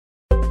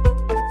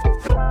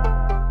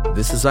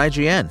This is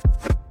IGN.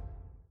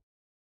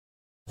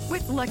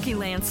 With Lucky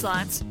Land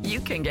Slots, you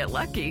can get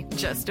lucky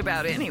just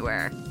about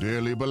anywhere.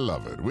 Dearly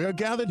beloved, we are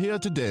gathered here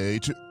today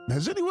to...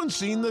 Has anyone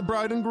seen the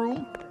bride and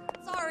groom?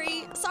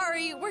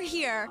 Sorry, we're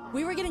here.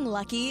 We were getting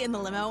lucky in the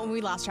limo and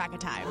we lost track of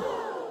time.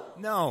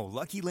 No,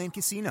 Lucky Land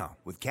Casino,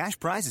 with cash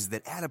prizes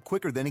that add up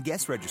quicker than a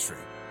guest registry.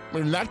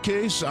 In that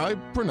case, I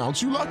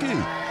pronounce you lucky.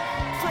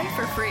 Play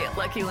for free at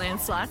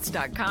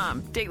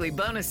LuckyLandSlots.com. Daily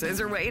bonuses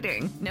are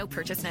waiting. No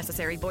purchase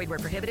necessary. Void where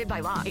prohibited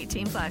by law.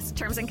 18+.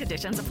 Terms and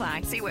conditions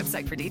apply. See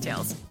website for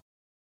details.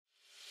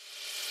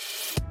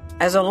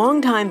 As a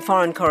longtime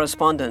foreign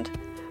correspondent,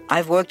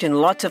 I've worked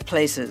in lots of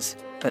places,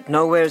 but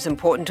nowhere as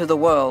important to the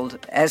world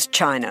as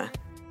China.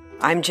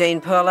 I'm Jane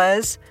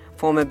Perlez,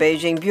 former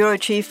Beijing bureau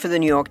chief for the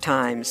New York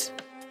Times.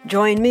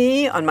 Join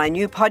me on my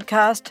new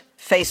podcast,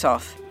 Face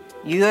Off,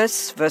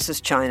 U.S. versus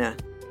China,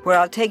 where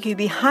I'll take you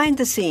behind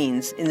the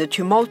scenes in the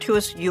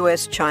tumultuous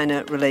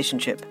U.S.-China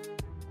relationship.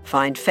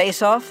 Find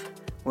Face Off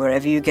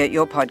wherever you get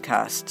your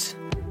podcasts.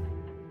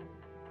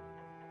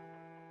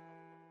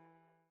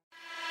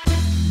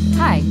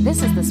 Hi,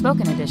 this is the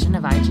spoken edition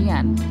of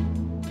IGN.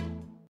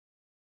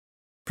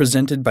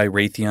 Presented by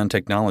Raytheon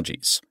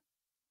Technologies.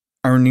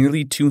 Our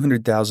nearly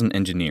 200,000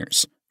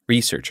 engineers,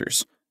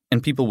 researchers,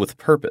 and people with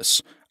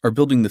purpose are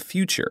building the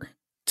future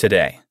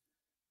today.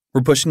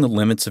 We're pushing the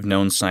limits of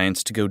known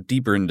science to go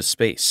deeper into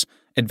space,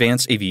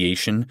 advance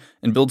aviation,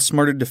 and build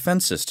smarter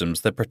defense systems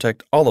that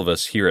protect all of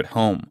us here at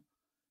home.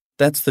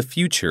 That's the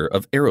future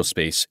of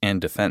aerospace and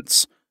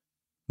defense.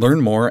 Learn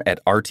more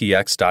at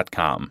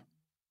rtx.com.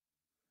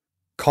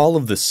 Call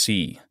of the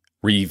Sea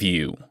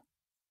Review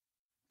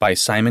by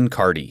Simon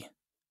Cardy.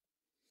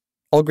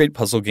 All great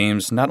puzzle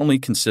games not only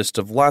consist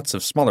of lots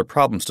of smaller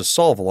problems to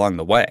solve along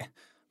the way,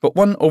 but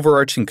one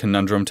overarching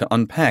conundrum to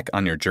unpack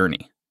on your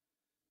journey.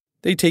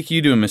 They take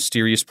you to a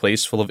mysterious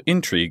place full of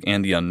intrigue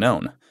and the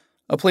unknown,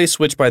 a place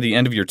which by the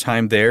end of your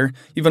time there,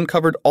 you've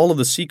uncovered all of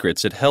the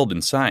secrets it held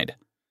inside.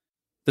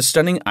 The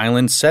stunning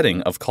island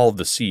setting of Call of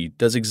the Sea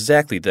does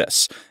exactly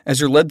this, as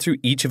you're led through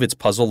each of its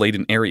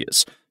puzzle-laden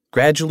areas,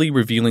 gradually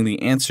revealing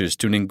the answers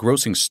to an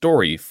engrossing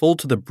story full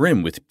to the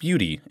brim with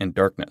beauty and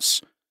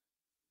darkness.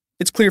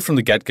 It's clear from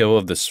the get-go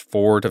of this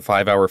 4 to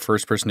 5 hour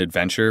first-person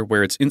adventure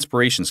where its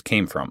inspirations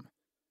came from.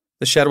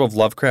 The shadow of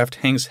Lovecraft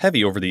hangs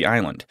heavy over the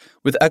island,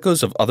 with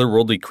echoes of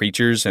otherworldly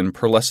creatures and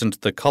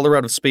pearlescent the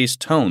color-out-of-space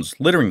tones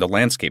littering the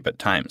landscape at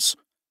times.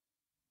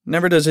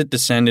 Never does it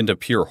descend into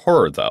pure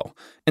horror, though,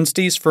 and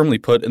stays firmly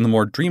put in the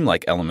more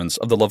dreamlike elements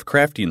of the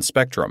Lovecraftian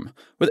spectrum,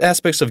 with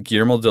aspects of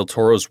Guillermo del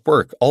Toro's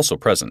work also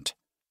present.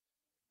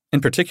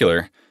 In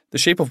particular, The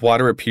Shape of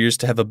Water appears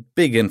to have a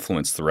big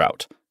influence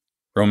throughout.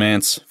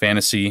 Romance,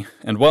 fantasy,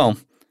 and, well,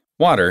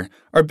 water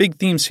are big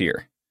themes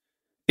here.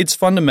 It's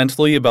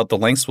fundamentally about the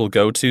lengths we'll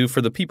go to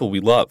for the people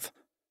we love.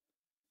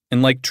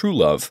 And like true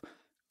love,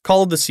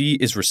 Call of the Sea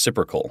is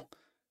reciprocal.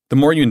 The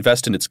more you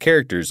invest in its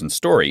characters and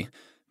story,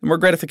 the more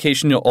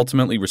gratification you'll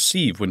ultimately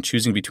receive when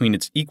choosing between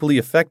its equally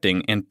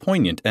affecting and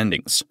poignant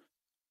endings.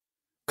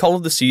 Call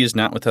of the Sea is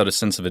not without a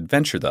sense of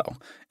adventure, though,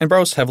 and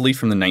borrows heavily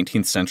from the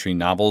 19th century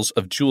novels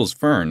of Jules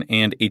Verne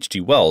and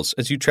H.G. Wells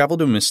as you travel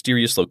to a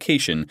mysterious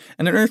location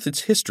and unearth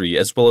its history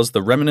as well as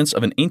the remnants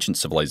of an ancient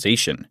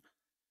civilization.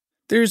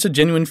 There's a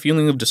genuine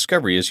feeling of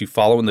discovery as you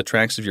follow in the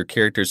tracks of your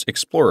character's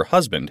explorer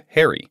husband,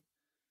 Harry.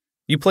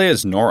 You play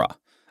as Nora,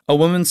 a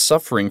woman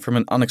suffering from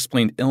an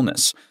unexplained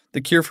illness,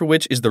 the cure for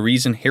which is the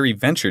reason Harry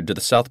ventured to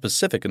the South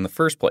Pacific in the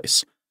first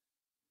place.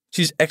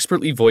 She's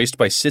expertly voiced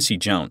by Cissy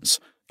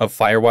Jones, of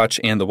Firewatch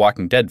and The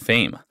Walking Dead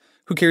fame,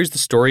 who carries the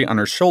story on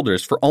her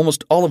shoulders for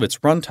almost all of its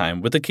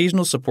runtime with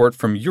occasional support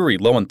from Yuri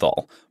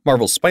Lowenthal,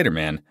 Marvel's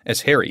Spider-Man,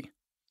 as Harry.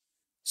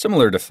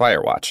 Similar to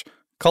Firewatch,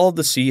 Call of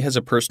the Sea has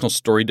a personal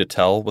story to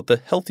tell with a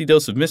healthy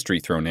dose of mystery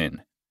thrown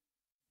in.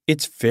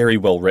 It's very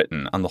well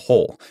written on the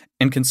whole,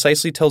 and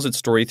concisely tells its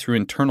story through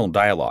internal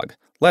dialogue,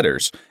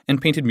 letters,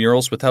 and painted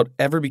murals without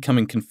ever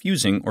becoming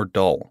confusing or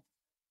dull.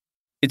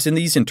 It's in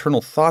these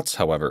internal thoughts,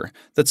 however,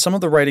 that some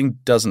of the writing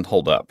doesn't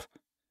hold up.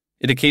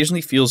 It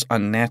occasionally feels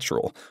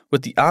unnatural,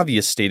 with the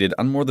obvious stated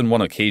on more than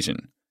one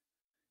occasion.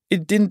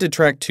 It didn't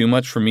detract too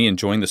much from me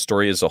enjoying the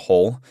story as a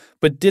whole,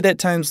 but did at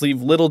times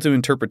leave little to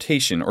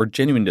interpretation or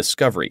genuine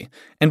discovery,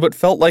 and what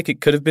felt like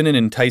it could have been an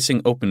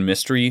enticing open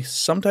mystery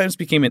sometimes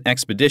became an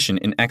expedition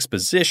in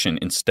exposition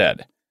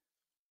instead.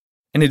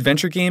 An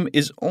adventure game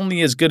is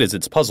only as good as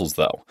its puzzles,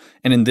 though,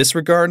 and in this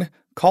regard,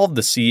 Call of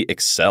the Sea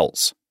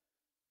excels.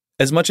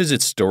 As much as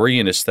its story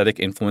and aesthetic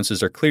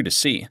influences are clear to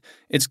see,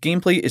 its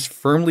gameplay is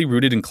firmly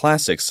rooted in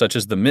classics such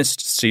as the Myst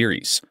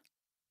series.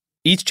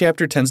 Each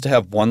chapter tends to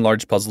have one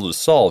large puzzle to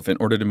solve in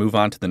order to move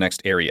on to the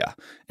next area,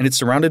 and it's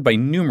surrounded by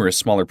numerous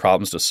smaller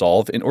problems to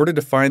solve in order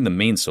to find the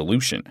main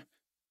solution.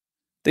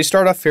 They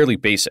start off fairly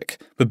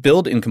basic, but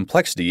build in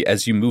complexity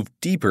as you move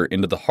deeper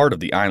into the heart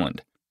of the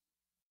island.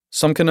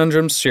 Some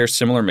conundrums share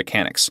similar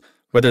mechanics,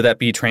 whether that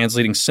be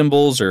translating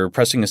symbols or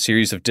pressing a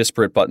series of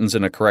disparate buttons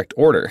in a correct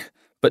order,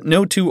 but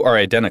no two are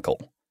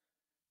identical.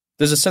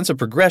 There's a sense of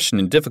progression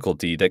and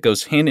difficulty that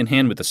goes hand in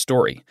hand with the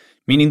story,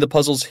 meaning the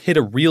puzzles hit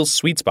a real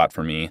sweet spot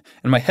for me,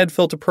 and my head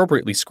felt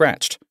appropriately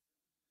scratched.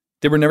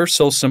 They were never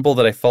so simple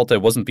that I felt I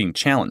wasn't being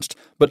challenged,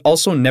 but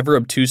also never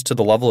obtuse to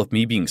the level of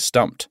me being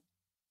stumped.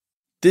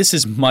 This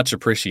is much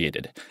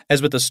appreciated,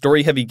 as with a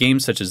story-heavy game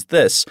such as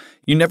this,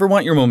 you never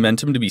want your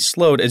momentum to be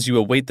slowed as you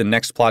await the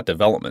next plot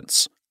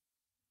developments.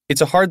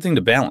 It's a hard thing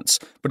to balance,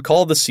 but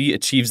Call of the Sea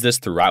achieves this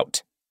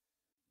throughout.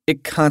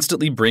 It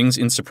constantly brings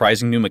in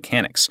surprising new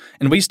mechanics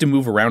and ways to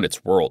move around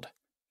its world.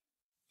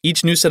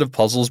 Each new set of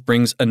puzzles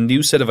brings a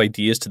new set of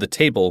ideas to the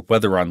table,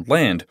 whether on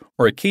land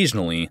or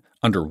occasionally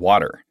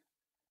underwater.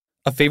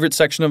 A favorite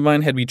section of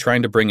mine had me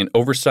trying to bring an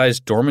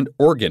oversized dormant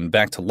organ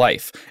back to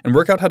life and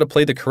work out how to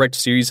play the correct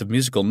series of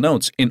musical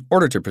notes in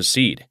order to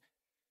proceed.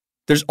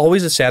 There's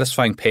always a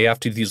satisfying payoff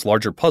to these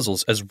larger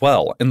puzzles as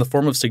well in the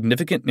form of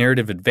significant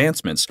narrative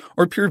advancements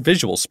or pure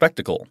visual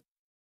spectacle.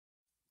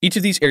 Each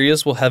of these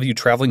areas will have you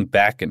traveling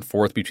back and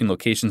forth between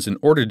locations in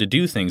order to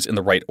do things in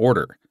the right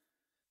order.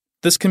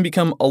 This can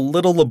become a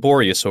little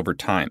laborious over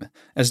time,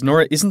 as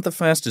Nora isn't the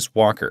fastest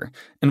walker,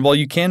 and while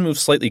you can move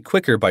slightly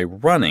quicker by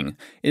running,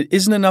 it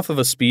isn't enough of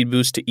a speed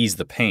boost to ease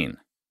the pain.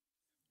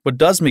 What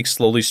does make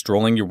slowly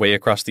strolling your way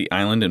across the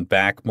island and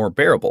back more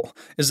bearable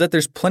is that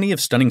there's plenty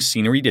of stunning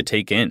scenery to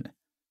take in.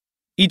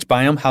 Each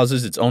biome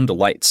houses its own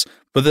delights,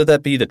 whether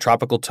that be the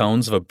tropical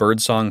tones of a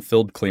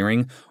birdsong-filled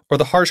clearing or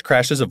the harsh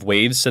crashes of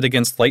waves set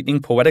against lightning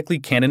poetically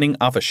cannoning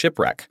off a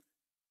shipwreck.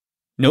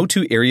 No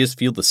two areas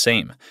feel the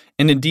same,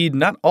 and indeed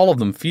not all of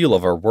them feel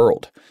of our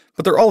world,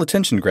 but they're all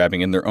attention-grabbing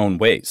in their own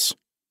ways.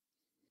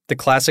 The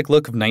classic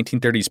look of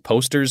 1930s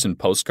posters and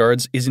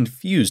postcards is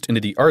infused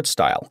into the art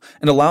style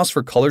and allows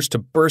for colors to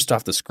burst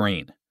off the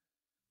screen.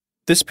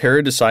 This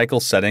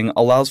paradisiacal setting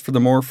allows for the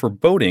more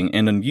foreboding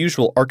and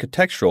unusual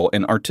architectural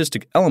and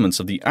artistic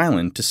elements of the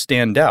island to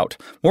stand out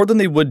more than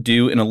they would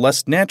do in a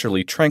less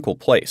naturally tranquil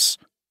place.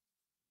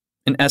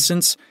 In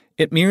essence,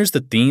 it mirrors the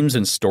themes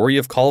and story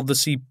of Call of the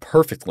Sea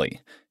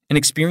perfectly, an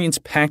experience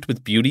packed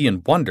with beauty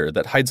and wonder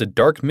that hides a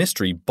dark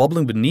mystery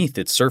bubbling beneath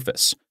its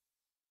surface.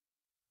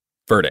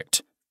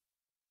 Verdict.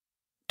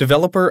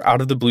 Developer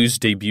Out of the Blue's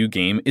debut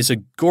game is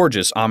a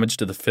gorgeous homage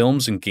to the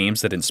films and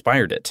games that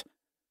inspired it.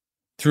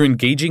 Through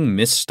engaging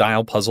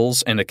Myst-style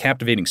puzzles and a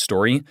captivating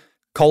story,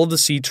 Call of the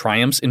Sea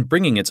triumphs in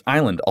bringing its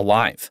island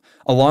alive,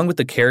 along with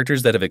the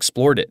characters that have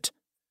explored it.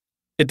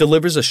 It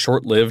delivers a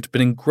short-lived but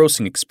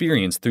engrossing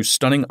experience through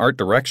stunning art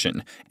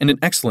direction and an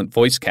excellent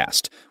voice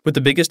cast, with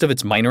the biggest of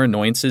its minor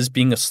annoyances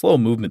being a slow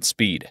movement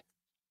speed.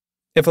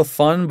 If a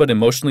fun but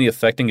emotionally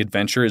affecting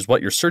adventure is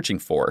what you're searching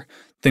for,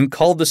 then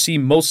Call of the Sea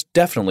most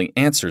definitely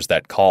answers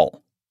that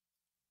call.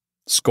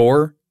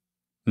 Score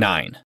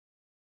 9.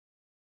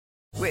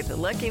 With the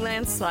Lucky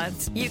Land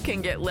Slots, you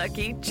can get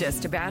lucky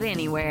just about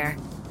anywhere.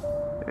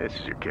 This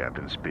is your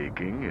captain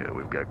speaking.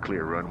 We've got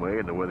clear runway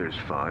and the weather's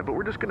fine, but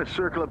we're just going to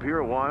circle up here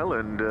a while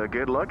and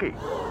get lucky.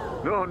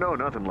 No,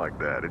 nothing like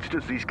that. It's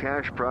just these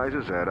cash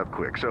prizes add up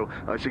quick. So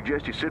I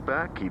suggest you sit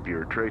back, keep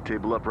your tray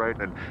table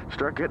upright, and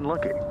start getting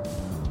lucky.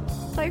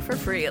 Play for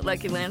free at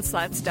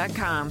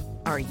LuckyLandSlots.com.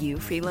 Are you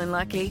feeling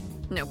lucky?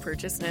 No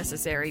purchase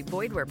necessary.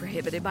 Void where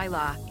prohibited by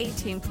law.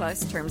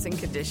 18+ terms and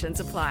conditions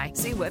apply.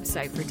 See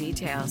website for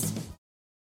details.